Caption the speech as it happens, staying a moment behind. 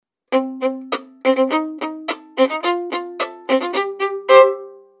Hello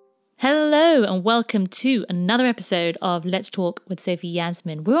and welcome to another episode of Let's Talk with Sophie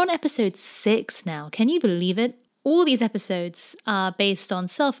Yasmin. We're on episode 6 now. Can you believe it? All these episodes are based on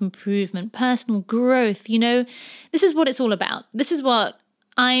self-improvement, personal growth. You know, this is what it's all about. This is what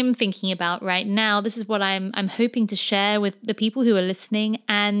I'm thinking about right now. This is what I'm hoping to share with the people who are listening,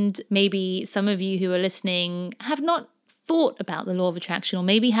 and maybe some of you who are listening have not thought about the law of attraction, or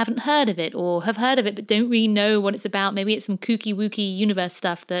maybe haven't heard of it, or have heard of it but don't really know what it's about. Maybe it's some kooky wooky universe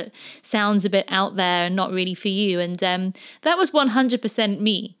stuff that sounds a bit out there and not really for you. And that was 100%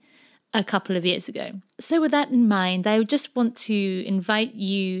 me a couple of years ago. So with that in mind, I just want to invite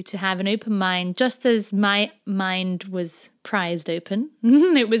you to have an open mind, just as my mind was prized open.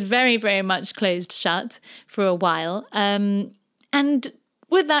 It was very, very much closed shut for a while. And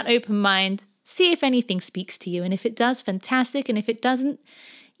with that open mind, see if anything speaks to you. And if it does, fantastic. And if it doesn't,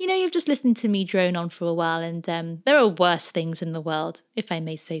 you know, you've just listened to me drone on for a while. And there are worse things in the world, if I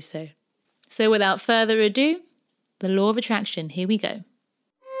may say so. So without further ado, the law of attraction. Here we go.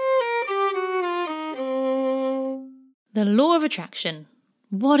 The law of attraction.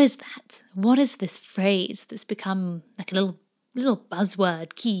 What is that? What is this phrase that's become like a little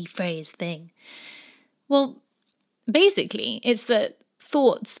buzzword, key phrase thing? Well, basically, it's that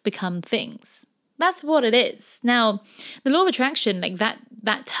thoughts become things. That's what it is. Now, the law of attraction, like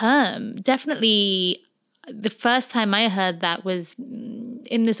that term, definitely the first time I heard that was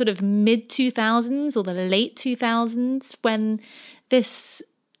in the sort of mid-2000s or the late 2000s, when this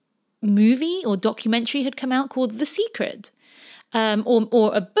movie or documentary had come out called The Secret,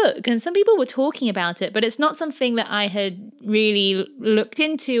 or a book, and some people were talking about it, but it's not something that I had really looked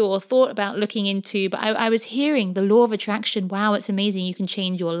into or thought about looking into. But I was hearing the law of attraction. Wow, it's amazing, you can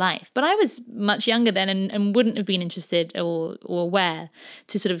change your life. But I was much younger then and wouldn't have been interested or aware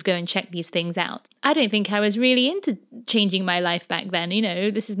to sort of go and check these things out. I don't think I was really into changing my life back then. You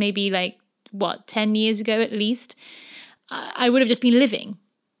know, this is maybe like 10 years ago at least. I would have just been living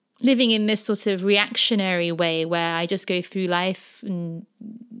in this sort of reactionary way where I just go through life and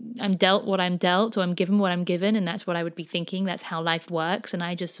I'm dealt what I'm dealt, or I'm given what I'm given, and that's what I would be thinking. That's how life works, and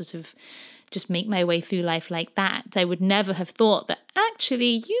I just sort of just make my way through life like that. I would never have thought that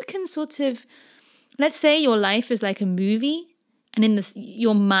actually you can sort of, let's say your life is like a movie, and in this,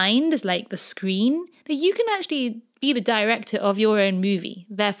 your mind is like the screen, that you can actually be the director of your own movie.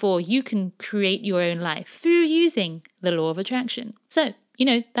 Therefore, you can create your own life through using the law of attraction. So, you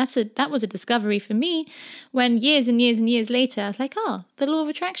know, that was a discovery for me when years and years and years later, I was like, the law of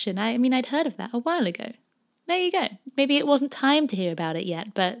attraction. I mean, I'd heard of that a while ago. There you go. Maybe it wasn't time to hear about it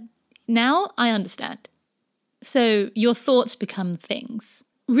yet, but now I understand. So your thoughts become things.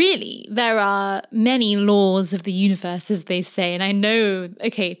 Really, there are many laws of the universe, as they say. And I know,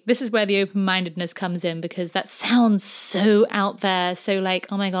 okay, this is where the open-mindedness comes in, because that sounds so out there, so like,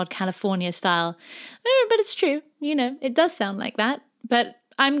 oh my God, California style. But it's true, you know, it does sound like that. But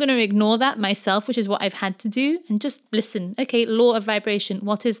I'm going to ignore that myself, which is what I've had to do, and just listen. Okay, law of vibration,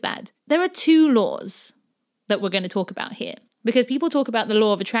 what is that? There are 2 laws that we're going to talk about here, because people talk about the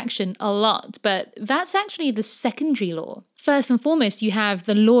law of attraction a lot, but that's actually the secondary law. First and foremost, you have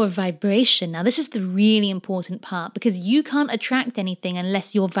the law of vibration. Now, this is the really important part, because you can't attract anything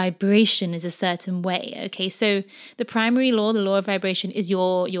unless your vibration is a certain way. Okay, so the primary law, the law of vibration, is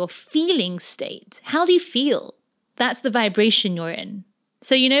your feeling state. How do you feel? That's the vibration you're in.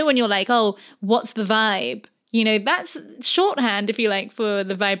 So, you know, when you're like, oh, what's the vibe? You know, that's shorthand, if you like, for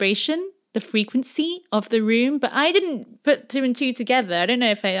the vibration, the frequency of the room. But I didn't put 2 and 2 together. I don't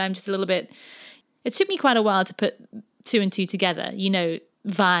know if I'm just a little bit, it took me quite a while to put 2 and 2 together. You know,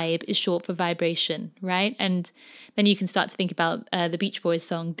 vibe is short for vibration, right? And then you can start to think about the Beach Boys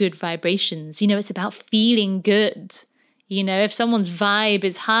song, Good Vibrations. You know, it's about feeling good. You know, if someone's vibe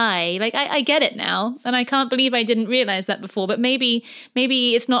is high, like I get it now. And I can't believe I didn't realize that before, but maybe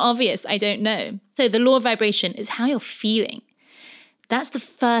it's not obvious. I don't know. So the law of vibration is how you're feeling. That's the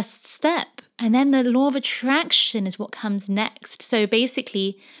first step. And then the law of attraction is what comes next. So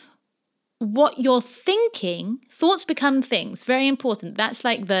basically, what you're thinking, thoughts become things. Very important. That's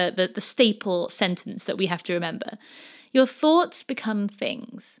like the staple sentence that we have to remember. Your thoughts become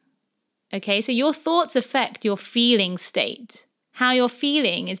things. Okay, so your thoughts affect your feeling state. How you're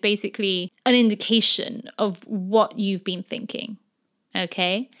feeling is basically an indication of what you've been thinking.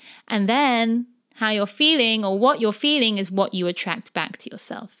 Okay, and then how you're feeling or what you're feeling is what you attract back to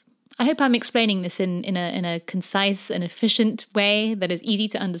yourself. I hope I'm explaining this in a concise and efficient way that is easy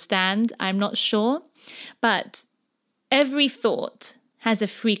to understand. I'm not sure, but every thought has a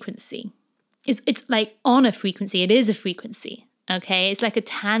frequency. It's like on a frequency. It is a frequency. Okay, it's like a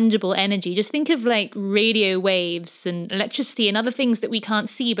tangible energy. Just think of like radio waves and electricity and other things that we can't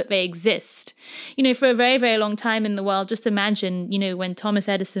see, but they exist. For a very, very long time in the world, just imagine, when Thomas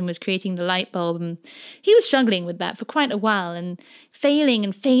Edison was creating the light bulb, and he was struggling with that for quite a while and failing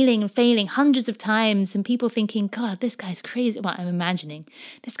and failing and failing hundreds of times, and people thinking, God, this guy's crazy. Well, I'm imagining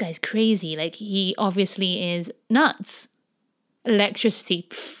this guy's crazy. Like, he obviously is nuts. Electricity,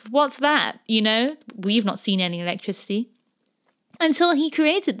 what's that? We've not seen any electricity. Until he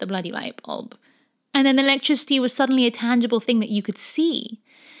created the bloody light bulb. And then electricity was suddenly a tangible thing that you could see.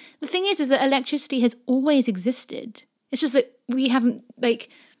 The thing is that electricity has always existed. It's just that we haven't,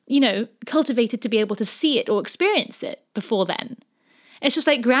 cultivated to be able to see it or experience it before then. It's just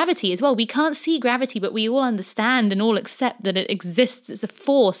like gravity as well. We can't see gravity, but we all understand and all accept that it exists as a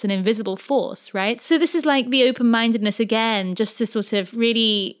force, an invisible force, right? So this is like the open-mindedness again, just to sort of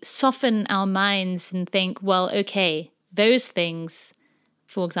really soften our minds and think, well, okay, those things,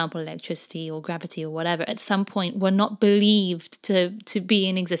 for example, electricity or gravity or whatever, at some point were not believed to be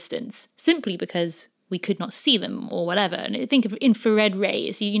in existence simply because we could not see them or whatever. And think of infrared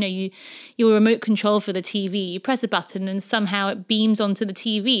rays. Your remote control for the TV, you press a button and somehow it beams onto the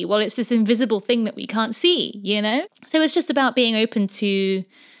TV. Well, it's this invisible thing that we can't see, So it's just about being open to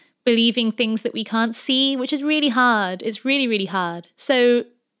believing things that we can't see, which is really hard. It's really, really hard. So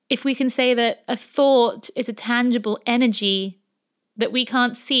if we can say that a thought is a tangible energy that we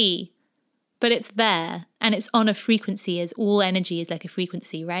can't see, but it's there and it's on a frequency, as all energy is like a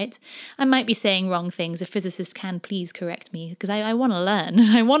frequency, right? I might be saying wrong things. A physicist can please correct me because I want to learn.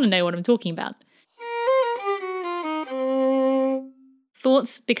 I want to know what I'm talking about.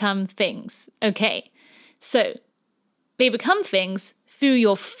 Thoughts become things. Okay, so they become things through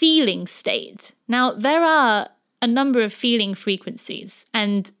your feeling state. Now, there are a number of feeling frequencies,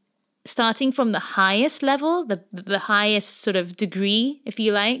 and starting from the highest level, the highest sort of degree, if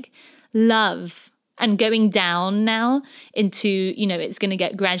you like, love, and going down now into, it's going to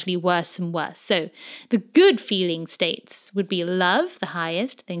get gradually worse and worse. So the good feeling states would be love, the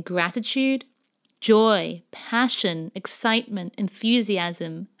highest, then gratitude, joy, passion, excitement,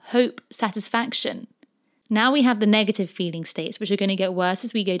 enthusiasm, hope, satisfaction. Now we have the negative feeling states, which are going to get worse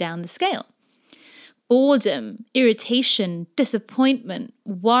as we go down the scale. Boredom, irritation, disappointment,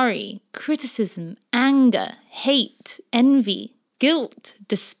 worry, criticism, anger, hate, envy, guilt,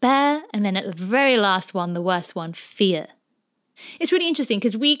 despair, and then at the very last one, the worst one, fear. It's really interesting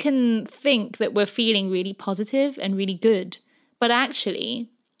because we can think that we're feeling really positive and really good, but actually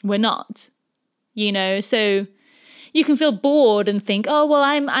we're not, So you can feel bored and think, oh, well,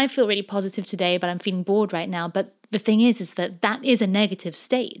 I feel really positive today, but I'm feeling bored right now. But the thing is that is a negative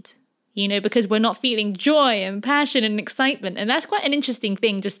state. Because we're not feeling joy and passion and excitement. And that's quite an interesting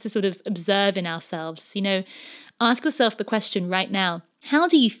thing just to sort of observe in ourselves. Ask yourself the question right now, how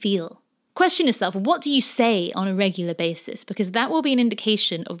do you feel? Question yourself, what do you say on a regular basis? Because that will be an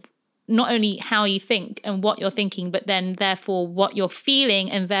indication of not only how you think and what you're thinking, but then therefore what you're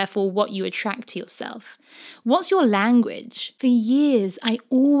feeling and therefore what you attract to yourself. What's your language? For years, I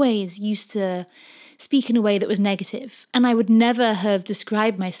always used to speak in a way that was negative, and I would never have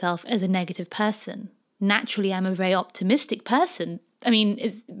described myself as a negative person. Naturally, I'm a very optimistic person. I mean,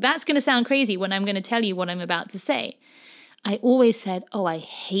 that's going to sound crazy when I'm going to tell you what I'm about to say. I always said, oh, I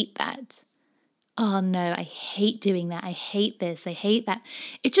hate that. Oh no, I hate doing that. I hate this. I hate that.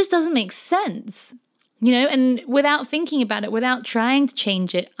 It just doesn't make sense, and without thinking about it, without trying to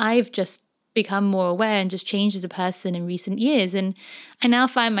change it, I've just become more aware and just changed as a person in recent years. And I now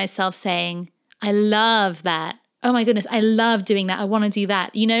find myself saying, I love that. Oh my goodness, I love doing that. I want to do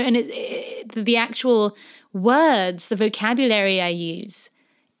that, and the actual words, the vocabulary I use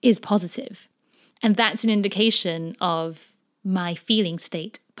is positive. And that's an indication of my feeling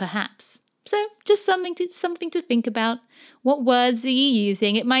state, perhaps. So just something to think about. What words are you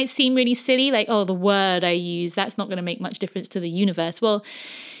using? It might seem really silly, like, oh, the word I use, that's not going to make much difference to the universe. Well,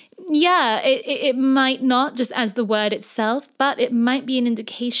 yeah, it might not just as the word itself, but it might be an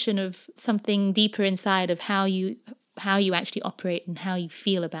indication of something deeper inside of how you actually operate and how you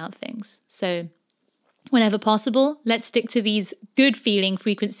feel about things. So whenever possible, let's stick to these good feeling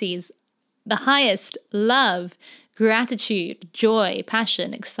frequencies. The highest, love, gratitude, joy,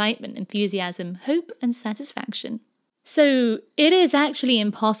 passion, excitement, enthusiasm, hope, and satisfaction. So it is actually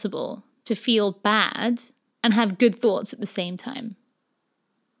impossible to feel bad and have good thoughts at the same time.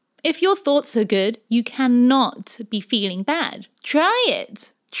 If your thoughts are good, you cannot be feeling bad. Try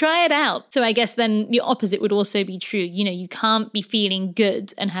it. Try it out. So I guess then the opposite would also be true. You can't be feeling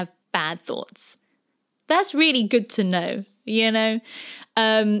good and have bad thoughts. That's really good to know,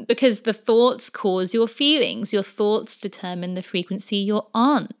 Because the thoughts cause your feelings. Your thoughts determine the frequency you're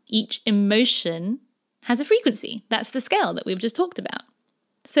on. Each emotion has a frequency. That's the scale that we've just talked about.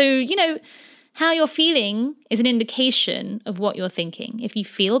 So, how you're feeling is an indication of what you're thinking. If you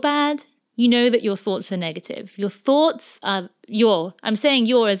feel bad, you know that your thoughts are negative. Your thoughts are I'm saying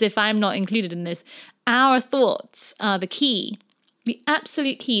your as if I'm not included in this. Our thoughts are the key, the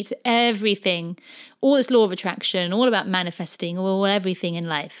absolute key to everything. All this law of attraction, all about manifesting, all everything in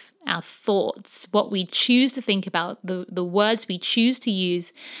life. Our thoughts, what we choose to think about, the words we choose to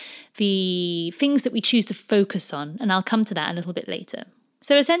use, the things that we choose to focus on. And I'll come to that a little bit later.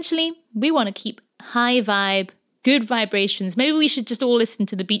 So essentially, we want to keep high vibe, good vibrations. Maybe we should just all listen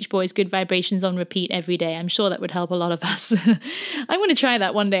to the Beach Boys' Good Vibrations on repeat every day. I'm sure that would help a lot of us. I'm going to try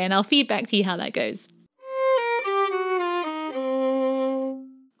that one day and I'll feed back to you how that goes.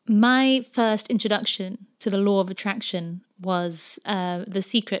 My first introduction to the law of attraction was The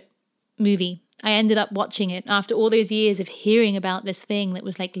Secret movie. I ended up watching it after all those years of hearing about this thing that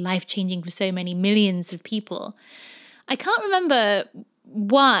was like life-changing for so many millions of people. I can't remember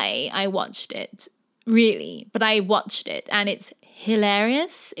why I watched it, really, but I watched it and it's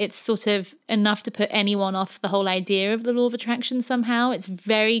hilarious. It's sort of enough to put anyone off the whole idea of the law of attraction somehow. It's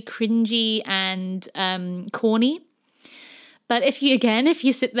very cringy and corny. But if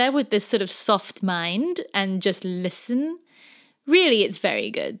you sit there with this sort of soft mind and just listen, really it's very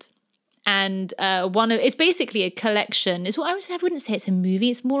good. And it's basically a collection. I wouldn't say it's a movie.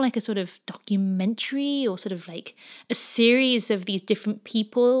 It's more like a sort of documentary or sort of like a series of these different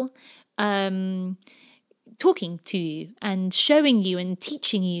people talking to you and showing you and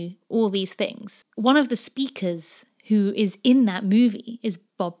teaching you all these things. One of the speakers who is in that movie is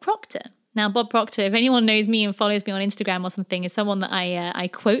Bob Proctor. Now, Bob Proctor, if anyone knows me and follows me on Instagram or something, is someone that I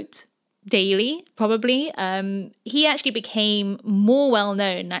quote daily, probably. He actually became more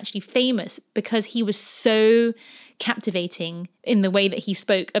well-known, actually famous, because he was so captivating in the way that he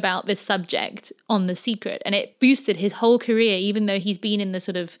spoke about this subject on The Secret. And it boosted his whole career, even though he's been in the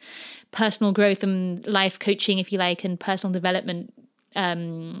sort of personal growth and life coaching, if you like, and personal development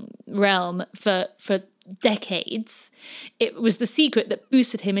realm for decades. It was The Secret that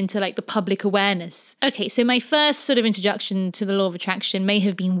boosted him into like the public awareness. Okay, so my first sort of introduction to the law of attraction may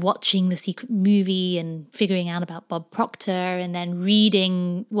have been watching The Secret movie and figuring out about Bob Proctor and then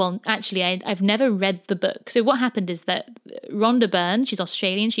reading, well, actually I've never read the book. So what happened is that Rhonda Byrne, she's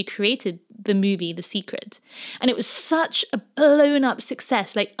Australian, she created the movie The Secret. And it was such a blown up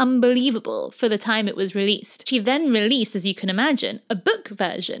success, like unbelievable for the time it was released. She then released, as you can imagine, a book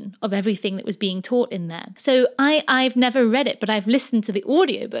version of everything that was being taught in there. So I've never read it, but I've listened to the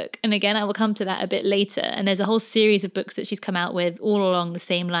audiobook. And again, I will come to that a bit later. And there's a whole series of books that she's come out with all along the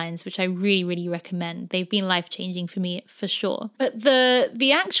same lines, which I really, really recommend. They've been life-changing for me for sure. But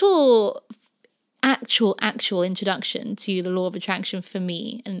the actual introduction to the law of attraction for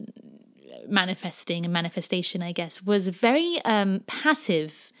me and manifesting and manifestation, I guess, was a very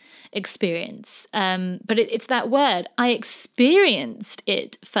passive experience. But it's that word. I experienced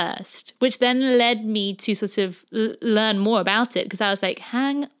it first, which then led me to sort of learn more about it, because I was like,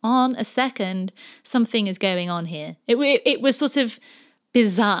 hang on a second, something is going on here. It was sort of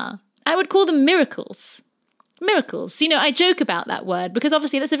bizarre. I would call them miracles. Miracles. I joke about that word because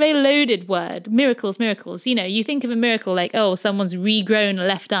obviously that's a very loaded word. Miracles. You think of a miracle like, oh, someone's regrown a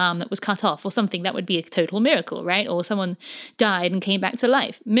left arm that was cut off or something. That would be a total miracle, right? Or someone died and came back to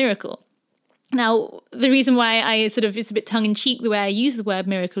life. Miracle. Now, the reason why it's a bit tongue-in-cheek the way I use the word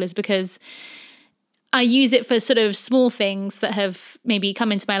miracle is because I use it for sort of small things that have maybe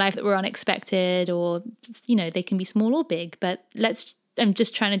come into my life that were unexpected, or, they can be small or big, but I'm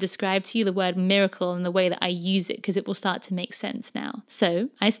just trying to describe to you the word miracle and the way that I use it, because it will start to make sense now. So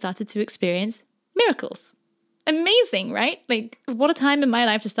I started to experience miracles. Amazing, right? Like, what a time in my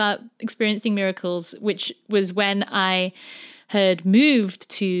life to start experiencing miracles, which was when I had moved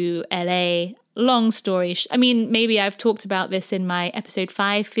to LA. Long story. Maybe I've talked about this in my episode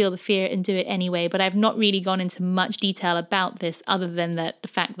 5, Feel the Fear and Do It Anyway, but I've not really gone into much detail about this other than the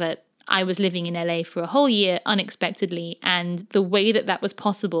fact that I was living in LA for a whole year unexpectedly, and the way that was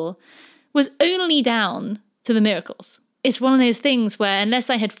possible was only down to the miracles. It's one of those things where unless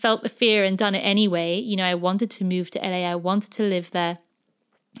I had felt the fear and done it anyway, I wanted to move to LA, I wanted to live there,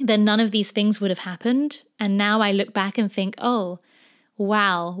 then none of these things would have happened. And now I look back and think, oh,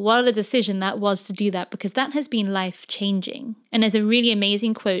 wow, what a decision that was to do that, because that has been life-changing. And there's a really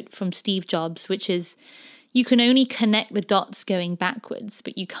amazing quote from Steve Jobs, which is, you can only connect the dots going backwards,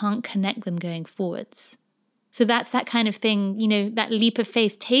 but you can't connect them going forwards. So that's that kind of thing, that leap of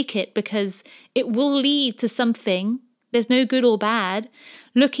faith. Take it, because it will lead to something There's no good or bad.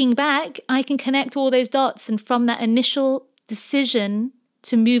 Looking back, I can connect all those dots. And from that initial decision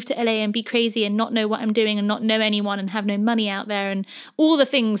to move to LA and be crazy and not know what I'm doing and not know anyone and have no money out there and all the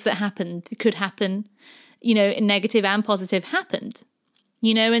things that could happen, in negative and positive happened.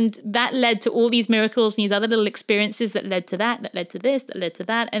 And that led to all these miracles and these other little experiences that led to that led to this, that led to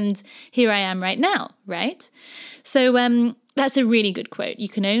that. And here I am right now, right? So that's a really good quote. You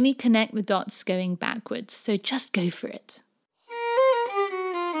can only connect the dots going backwards. So just go for it.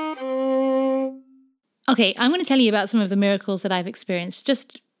 Okay, I'm going to tell you about some of the miracles that I've experienced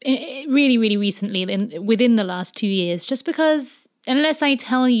just really, really recently within the last 2 years, just because unless I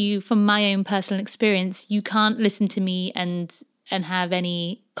tell you from my own personal experience, you can't listen to me and have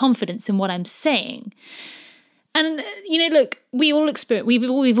any confidence in what I'm saying. And, look, we all experience, we've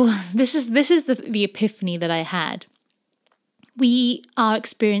all, this is the epiphany that I had. We are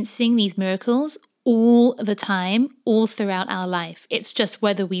experiencing these miracles all the time, all throughout our life. It's just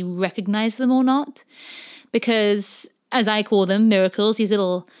whether we recognize them or not. Because, as I call them, miracles, these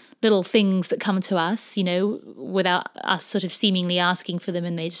little things that come to us, without us sort of seemingly asking for them,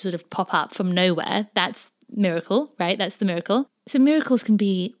 and they just sort of pop up from nowhere. That's miracle, right? That's the miracle. So miracles can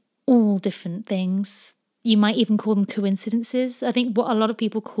be all different things. You might even call them coincidences. I think what a lot of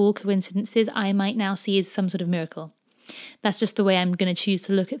people call coincidences, I might now see as some sort of miracle. That's just the way I'm going to choose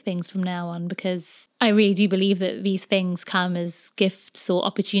to look at things from now on, because I really do believe that these things come as gifts or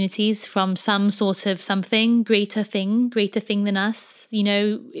opportunities from some sort of something, greater thing than us.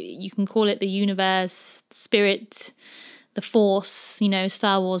 You can call it the universe, spirit, the force,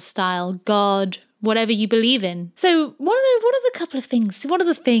 Star Wars style, God, whatever you believe in. So what are the couple of things? What are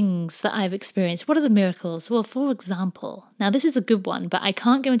the things that I've experienced? What are the miracles? Well, for example, now this is a good one, but I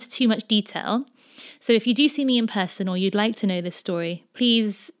can't go into too much detail. So if you do see me in person or you'd like to know this story,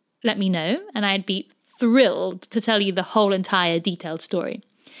 please let me know, and I'd be thrilled to tell you the whole entire detailed story.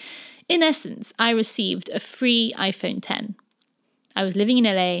 In essence, I received a free iPhone 10. I was living in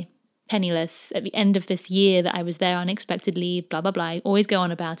LA, penniless, at the end of this year that I was there unexpectedly, blah, blah, blah. I always go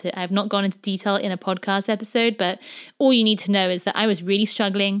on about it. I have not gone into detail in a podcast episode, but all you need to know is that I was really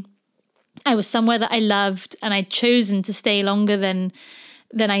struggling. I was somewhere that I loved, and I'd chosen to stay longer than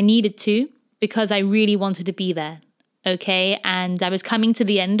I needed to, because I really wanted to be there, okay? And I was coming to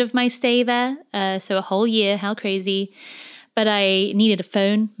the end of my stay there, so a whole year, how crazy. But I needed a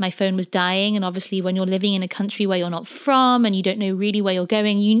phone. My phone was dying, and obviously when you're living in a country where you're not from and you don't know really where you're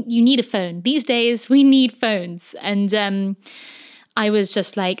going, you need a phone. These days, we need phones. And I was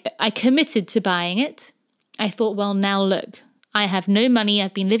just like, I committed to buying it. I thought, well, now look, I have no money.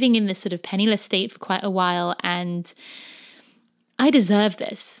 I've been living in this sort of penniless state for quite a while, and I deserve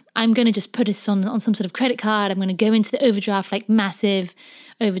this. I'm going to just put this on some sort of credit card. I'm going to go into the overdraft, like massive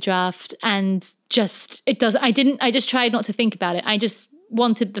overdraft, and I just tried not to think about it. I just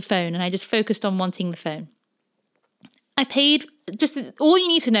wanted the phone, and I just focused on wanting the phone. I paid, just all you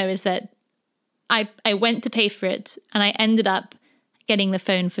need to know is that I went to pay for it, and I ended up getting the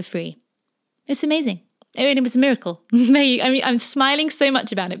phone for free. It's amazing. I mean, it was a miracle. I'm smiling so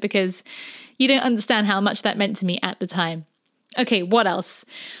much about it because you don't understand how much that meant to me at the time. Okay, what else?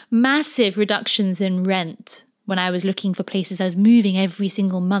 Massive reductions in rent when I was looking for places. I was moving every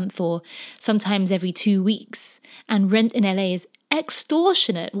single month or sometimes every 2 weeks. And rent in LA is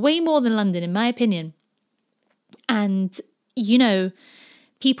extortionate, way more than London, in my opinion. And,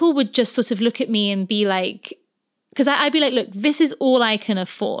 people would just sort of look at me and be like, because I'd be like, look, this is all I can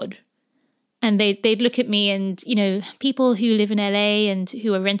afford. And they'd look at me and, people who live in LA and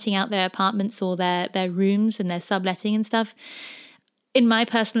who are renting out their apartments or their rooms and their subletting and stuff, in my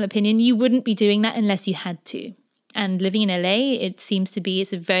personal opinion, you wouldn't be doing that unless you had to. And living in LA, it seems to be,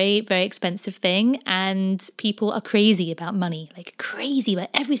 it's a very, very expensive thing. And people are crazy about money, like crazy about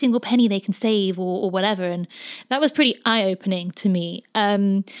every single penny they can save or whatever. And that was pretty eye-opening to me.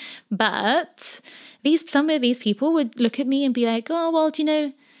 But some of these people would look at me and be like, oh, well,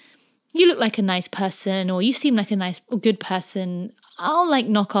 you look like a nice person, or you seem like a nice or good person. I'll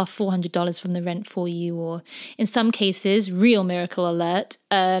knock off $400 from the rent for you. Or in some cases, real miracle alert,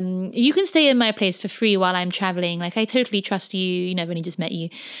 you can stay in my place for free while I'm traveling. I totally trust you. I've only just met you,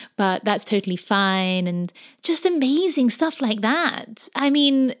 but that's totally fine. And just amazing stuff like that. I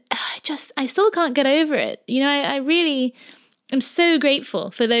mean, I still can't get over it. I really am so grateful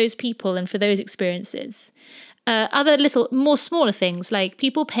for those people and for those experiences. Other more smaller things, like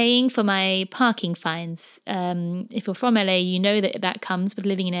people paying for my parking fines. If you're from LA, you know that comes with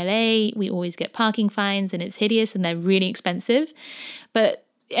living in LA. We always get parking fines, and it's hideous, and they're really expensive. But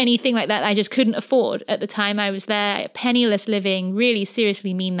anything like that, I just couldn't afford at the time I was there. Penniless living, really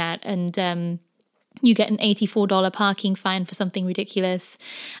seriously mean that. And you get an $84 parking fine for something ridiculous.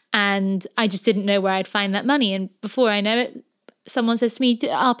 And I just didn't know where I'd find that money. And before I know it, someone says to me,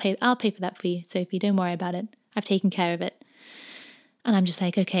 I'll pay for that for you, Sophie. Don't worry about it. I've taken care of it. And I'm just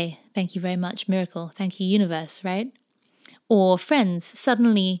like, okay, thank you very much, miracle. Thank you, universe, right? Or friends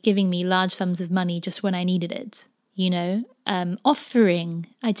suddenly giving me large sums of money just when I needed it, offering.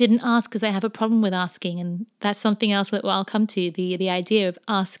 I didn't ask because I have a problem with asking. And that's something else that I'll come to, the idea of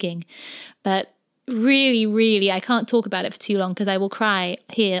asking. But really, really, I can't talk about it for too long because I will cry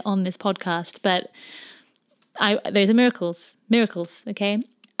here on this podcast. But those are miracles, okay?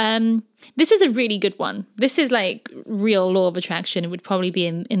 This is a really good one. This is like real law of attraction. It would probably be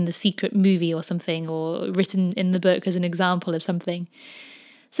in the Secret movie or something, or written in the book as an example of something.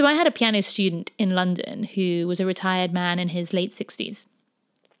 So I had a piano student in London who was a retired man in his late 60s.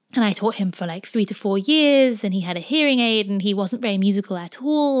 And I taught him for like 3 to 4 years, and he had a hearing aid, and he wasn't very musical at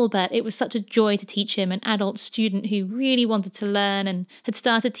all, but it was such a joy to teach him, an adult student who really wanted to learn and had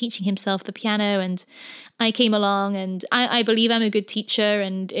started teaching himself the piano. And I came along, and I believe I'm a good teacher,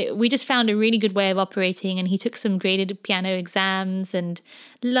 and we just found a really good way of operating. And he took some graded piano exams and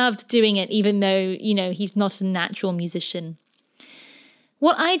loved doing it, even though, he's not a natural musician.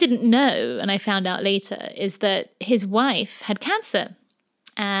 What I didn't know, and I found out later, is that his wife had cancer.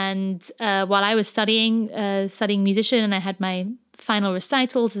 And while I was studying musician, and I had my final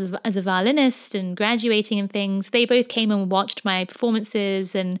recitals as a violinist and graduating and things, they both came and watched my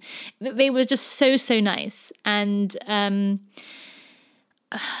performances, and they were just so, so nice. And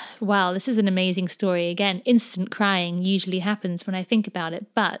wow, this is an amazing story. Again, instant crying usually happens when I think about it,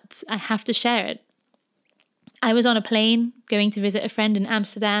 but I have to share it. I was on a plane going to visit a friend in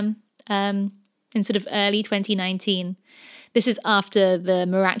Amsterdam in sort of early 2019. This is after the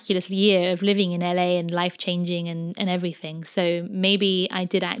miraculous year of living in LA and life-changing and everything. So maybe I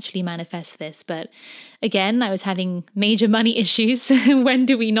did actually manifest this. But again, I was having major money issues. When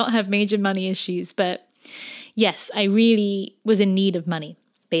do we not have major money issues? But yes, I really was in need of money,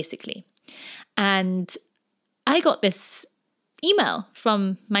 basically. And I got this email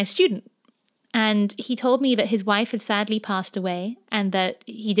from my student. And he told me that his wife had sadly passed away, and that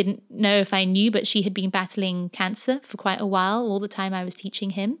he didn't know if I knew, but she had been battling cancer for quite a while, all the time I was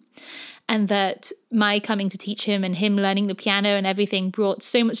teaching him. And that my coming to teach him and him learning the piano and everything brought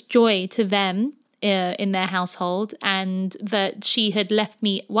so much joy to them in their household, and that she had left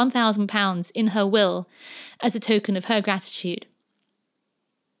me £1,000 in her will as a token of her gratitude.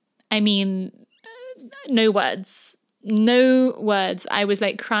 I mean, no words. No words. I was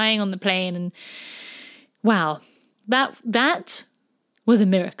like crying on the plane, and wow, that was a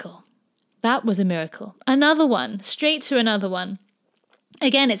miracle. That was a miracle. Another one, straight to another one.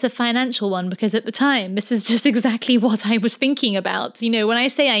 Again, it's a financial one, because at the time, this is just exactly what I was thinking about. When I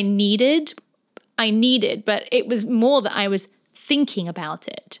say I needed, but it was more that I was thinking about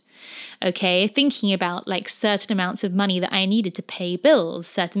it. Okay, thinking about like certain amounts of money that I needed to pay bills,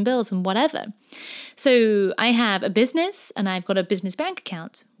 certain bills and whatever. So I have a business, and I've got a business bank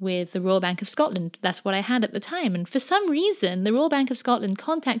account with the Royal Bank of Scotland. That's what I had at the time. And for some reason, the Royal Bank of Scotland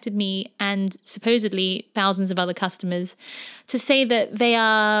contacted me, and supposedly thousands of other customers, to say that they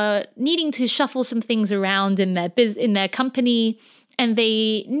are needing to shuffle some things around in their company, and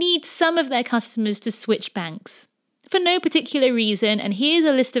they need some of their customers to switch banks. For no particular reason, and here's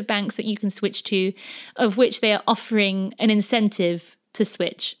a list of banks that you can switch to, of which they are offering an incentive to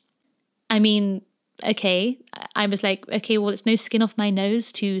switch. I mean, okay, I was like, okay, well, it's no skin off my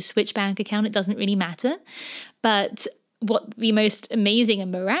nose to switch bank account. It doesn't really matter. But what the most amazing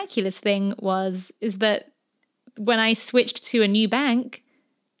and miraculous thing is that when I switched to a new bank,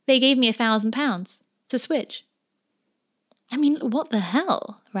 they gave me £1,000 to switch. I mean, what the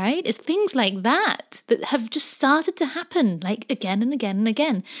hell, right? It's things like that have just started to happen, like again and again and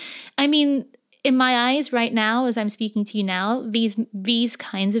again. I mean, in my eyes right now, as I'm speaking to you now, these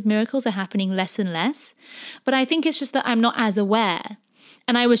kinds of miracles are happening less and less. But I think it's just that I'm not as aware.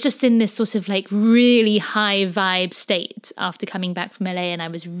 And I was just in this sort of like really high vibe state after coming back from LA. And I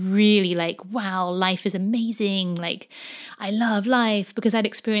was really like, wow, life is amazing. Like, I love life, because I'd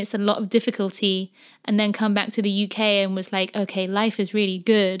experienced a lot of difficulty and then come back to the UK and was like, okay, life is really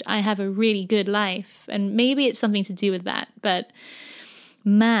good. I have a really good life. And maybe it's something to do with that. But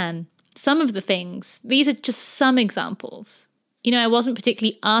man, some of the things, these are just some examples. I wasn't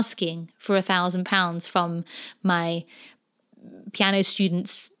particularly asking for £1,000 from my piano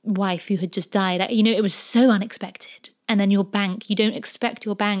student's wife who had just died. It was so unexpected. And then your bank, you don't expect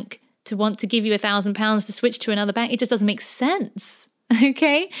your bank to want to give you £1,000 to switch to another bank. It just doesn't make sense.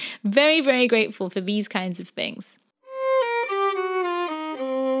 Okay? Very, very grateful for these kinds of things.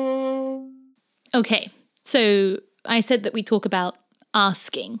 Okay, so I said that we talk about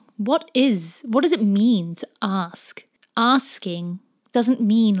asking. What does it mean to ask? Asking doesn't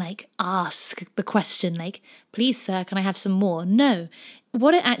mean like ask the question like, please sir, can I have some more? No,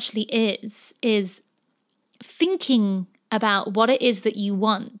 what it actually is thinking about what it is that you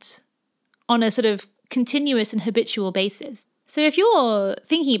want on a sort of continuous and habitual basis. So if you're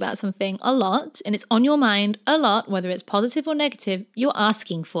thinking about something a lot and it's on your mind a lot, whether it's positive or negative, you're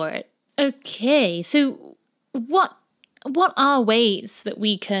asking for it. Okay, so what are ways that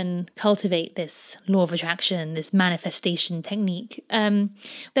we can cultivate this law of attraction, this manifestation technique?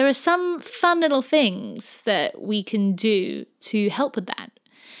 There are some fun little things that we can do to help with that.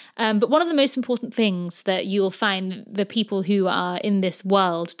 But one of the most important things that you'll find the people who are in this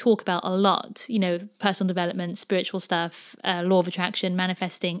world talk about a lot, personal development, spiritual stuff, law of attraction,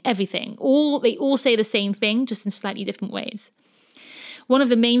 manifesting, everything, they all say the same thing, just in slightly different ways. One of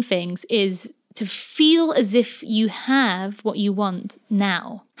the main things is to feel as if you have what you want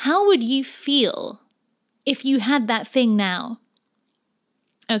now. How would you feel if you had that thing now?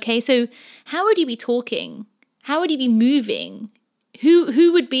 Okay, so how would you be talking? How would you be moving?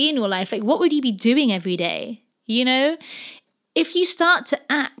 Who would be in your life? Like, what would you be doing every day? If you start to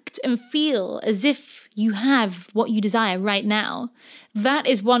act and feel as if you have what you desire right now, that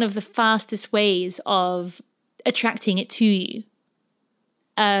is one of the fastest ways of attracting it to you.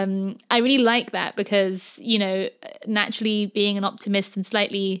 I really like that because, naturally being an optimist and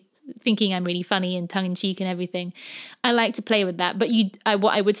slightly thinking I'm really funny and tongue-in-cheek and everything, I like to play with that. But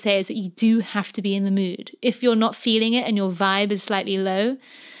what I would say is that you do have to be in the mood. If you're not feeling it and your vibe is slightly low,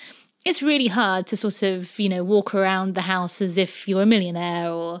 it's really hard to sort of, walk around the house as if you're a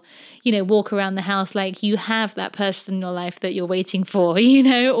millionaire or, walk around the house like you have that person in your life that you're waiting for,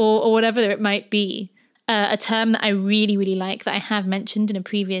 or whatever it might be. A term that I really, really like that I have mentioned in a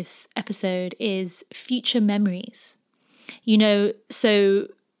previous episode is future memories. I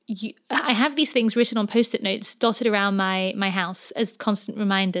have these things written on Post-it notes dotted around my house as constant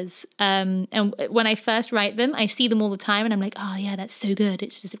reminders. And when I first write them, I see them all the time and I'm like, oh yeah, that's so good.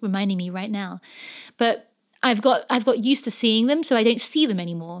 It's just reminding me right now. But I've got used to seeing them, so I don't see them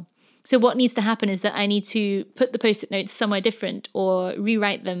anymore. So what needs to happen is that I need to put the Post-it notes somewhere different or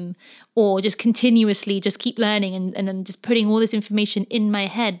rewrite them or just continuously just keep learning and then just putting all this information in my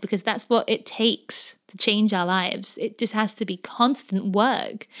head, because that's what it takes to change our lives. It just has to be constant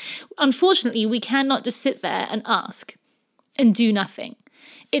work. Unfortunately, we cannot just sit there and ask and do nothing.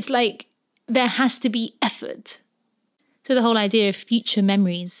 It's like there has to be effort. So the whole idea of future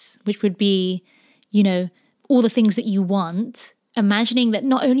memories, which would be, all the things that you want, imagining that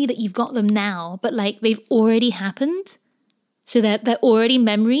not only that you've got them now, but like they've already happened. So they're already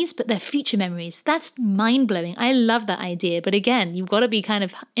memories, but they're future memories. That's mind-blowing. I love that idea. But again, you've got to be kind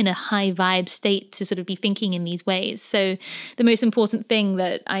of in a high vibe state to sort of be thinking in these ways. So the most important thing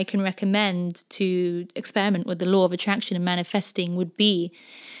that I can recommend to experiment with the law of attraction and manifesting would be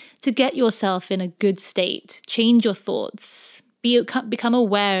to get yourself in a good state, change your thoughts, become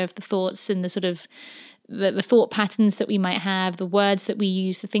aware of the thoughts and the sort of the thought patterns that we might have, the words that we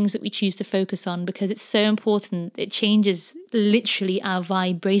use, the things that we choose to focus on, because it's so important. It changes literally our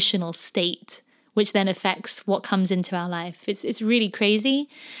vibrational state, which then affects what comes into our life. It's really crazy,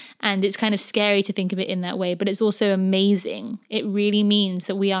 and it's kind of scary to think of it in that way, but it's also amazing. It really means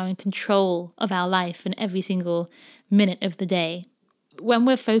that we are in control of our life in every single minute of the day. When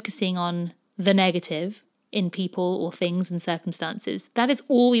we're focusing on the negative in people or things and circumstances, that is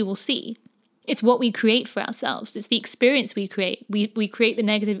all we will see. It's what we create for ourselves. It's the experience we create. We create the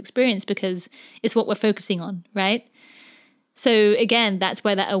negative experience because it's what we're focusing on, right? So again, that's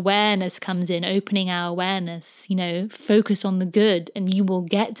where that awareness comes in, opening our awareness, focus on the good and you will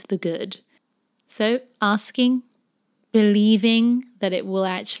get the good. So asking, believing that it will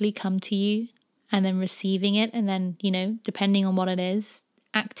actually come to you, and then receiving it, and then, depending on what it is,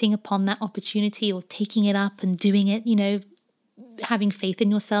 acting upon that opportunity or taking it up and doing it, having faith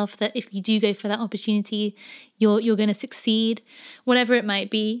in yourself that if you do go for that opportunity, you're going to succeed, whatever it might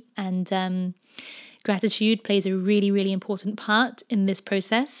be. And gratitude plays a really, really important part in this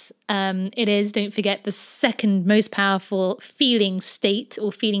process. It is, don't forget, the second most powerful feeling state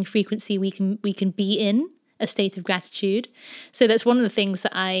or feeling frequency we can be in, a state of gratitude. So that's one of the things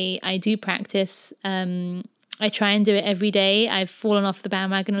that I do practice. I try and do it every day. I've fallen off the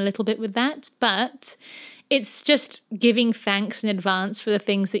bandwagon a little bit with that, but it's just giving thanks in advance for the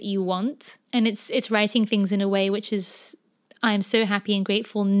things that you want. And it's writing things in a way which is, I'm so happy and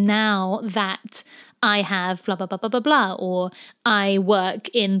grateful now that I have blah, blah, blah, blah, blah, blah, or I work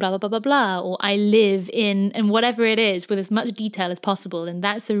in blah, blah, blah, blah, blah, or I live in, and whatever it is, with as much detail as possible. And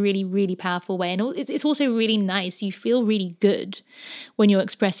that's a really, really powerful way. And it's also really nice. You feel really good when you're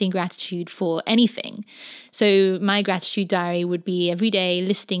expressing gratitude for anything. So my gratitude diary would be every day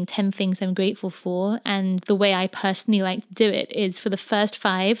listing 10 things I'm grateful for. And the way I personally like to do it is for the first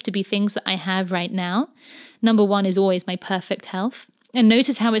 5 to be things that I have right now. Number 1 is always my perfect health. And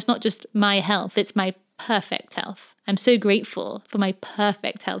notice how it's not just my health, it's my perfect health. I'm so grateful for my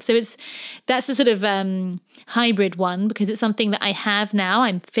perfect health. So that's the sort of hybrid one, because it's something that I have now.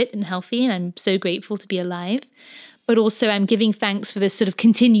 I'm fit and healthy, and I'm so grateful to be alive. But also I'm giving thanks for this sort of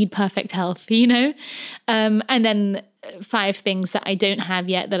continued perfect health, and then 5 things that I don't have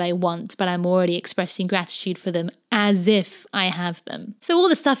yet that I want, but I'm already expressing gratitude for them as if I have them. So all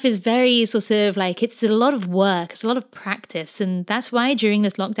the stuff is very sort of like, it's a lot of work, it's a lot of practice. And that's why during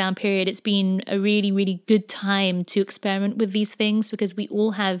this lockdown period, it's been a really, really good time to experiment with these things, because we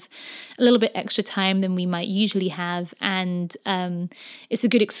all have a little bit extra time than we might usually have. And it's a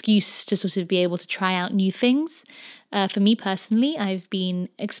good excuse to sort of be able to try out new things. For me personally, I've been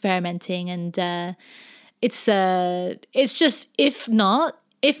experimenting, and it's just, if not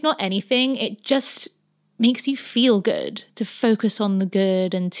anything, it just makes you feel good to focus on the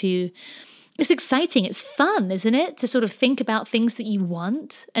good, and it's exciting. It's fun, isn't it? To sort of think about things that you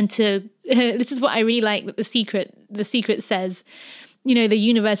want, and this is what I really like that the secret says, the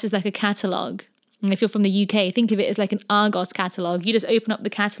universe is like a catalogue. And if you're from the UK, think of it as like an Argos catalogue. You just open up the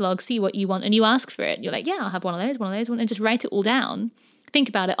catalogue, see what you want, and you ask for it. You're like, yeah, I'll have one of those, and just write it all down. Think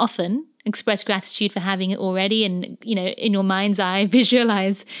about it often, express gratitude for having it already, and, in your mind's eye,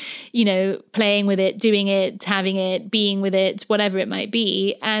 visualize, playing with it, doing it, having it, being with it, whatever it might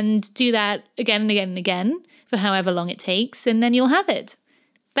be, and do that again and again and again for however long it takes, and then you'll have it.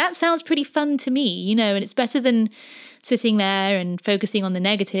 That sounds pretty fun to me, and it's better than sitting there and focusing on the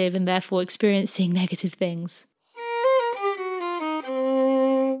negative and therefore experiencing negative things.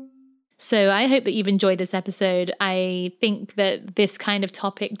 So I hope that you've enjoyed this episode. I think that this kind of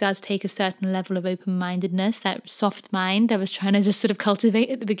topic does take a certain level of open-mindedness, that soft mind I was trying to just sort of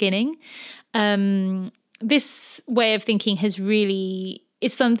cultivate at the beginning. This way of thinking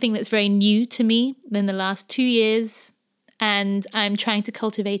it's something that's very new to me in the last 2 years, and I'm trying to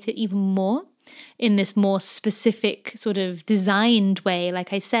cultivate it even more in this more specific sort of designed way.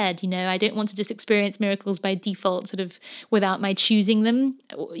 Like I said, I don't want to just experience miracles by default, sort of without my choosing them.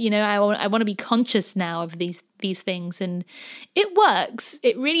 I want to be conscious now of these things, and it works.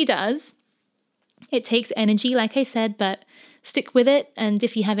 It really does. It takes energy, like I said, but stick with it. And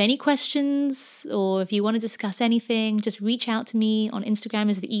if you have any questions, or if you want to discuss anything, just reach out to me on Instagram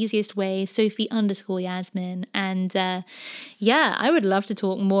is the easiest way, Sophie_Yasmin. And I would love to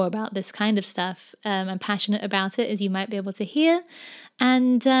talk more about this kind of stuff. I'm passionate about it, as you might be able to hear.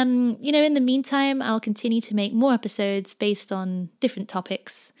 And, in the meantime, I'll continue to make more episodes based on different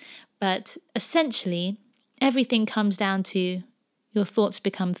topics. But essentially, everything comes down to your thoughts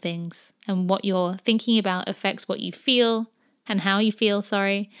become things, and what you're thinking about affects what you feel, and how you feel,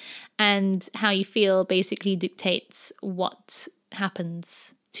 and how you feel basically dictates what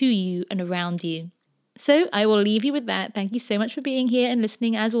happens to you and around you. So I will leave you with that. Thank you so much for being here and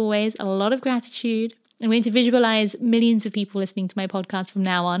listening. As always, a lot of gratitude. I'm going to visualize millions of people listening to my podcast from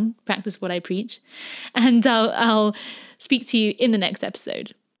now on, practice what I preach, and I'll speak to you in the next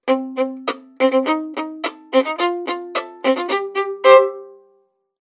episode.